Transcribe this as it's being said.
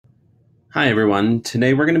Hi, everyone.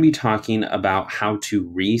 Today we're going to be talking about how to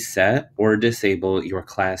reset or disable your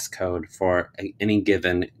class code for any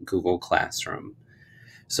given Google Classroom.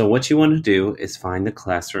 So what you want to do is find the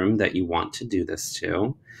classroom that you want to do this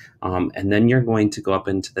to, and then you're going to go up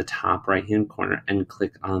into the top right-hand corner and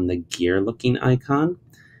click on the gear-looking icon,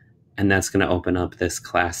 and that's going to open up this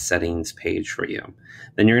class settings page for you.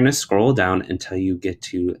 Then you're going to scroll down until you get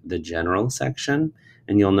to the general section,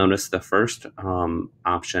 and you'll notice the first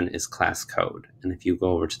option is class code. And if you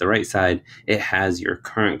go over to the right side, it has your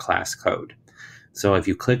current class code. So if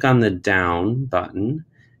you click on the down button,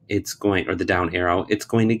 or the down arrow, it's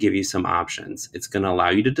going to give you some options. It's going to allow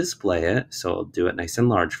you to display it, so it'll do it nice and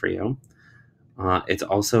large for you. It's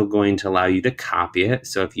also going to allow you to copy it.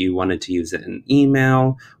 So if you wanted to use it in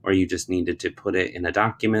email or you just needed to put it in a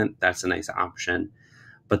document, that's a nice option.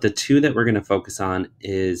 But the two that we're going to focus on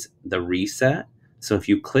is the reset. So if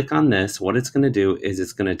you click on this, what it's going to do is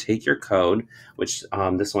it's going to take your code, which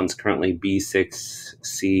this one's currently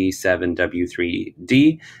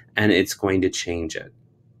B6C7W3D, and it's going to change it.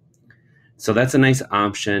 So that's a nice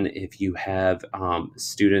option if you have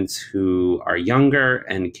students who are younger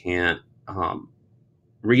and can't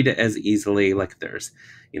read it as easily, like there's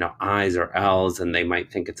I's or L's and they might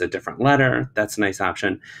think it's a different letter. That's a nice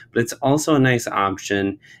option. But it's also a nice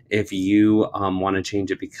option if you want to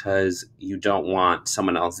change it because you don't want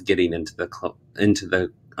someone else getting into the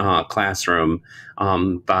classroom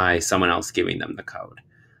by someone else giving them the code.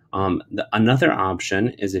 Another option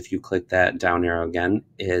is, if you click that down arrow again,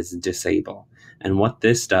 is disable. And what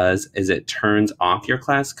this does is it turns off your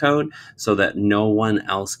class code so that no one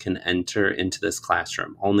else can enter into this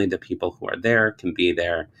classroom. Only the people who are there can be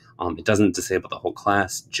there. It doesn't disable the whole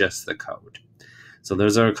class, just the code. So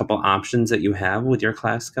those are a couple options that you have with your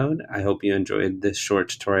class code. I hope you enjoyed this short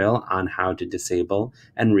tutorial on how to disable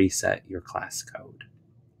and reset your class code.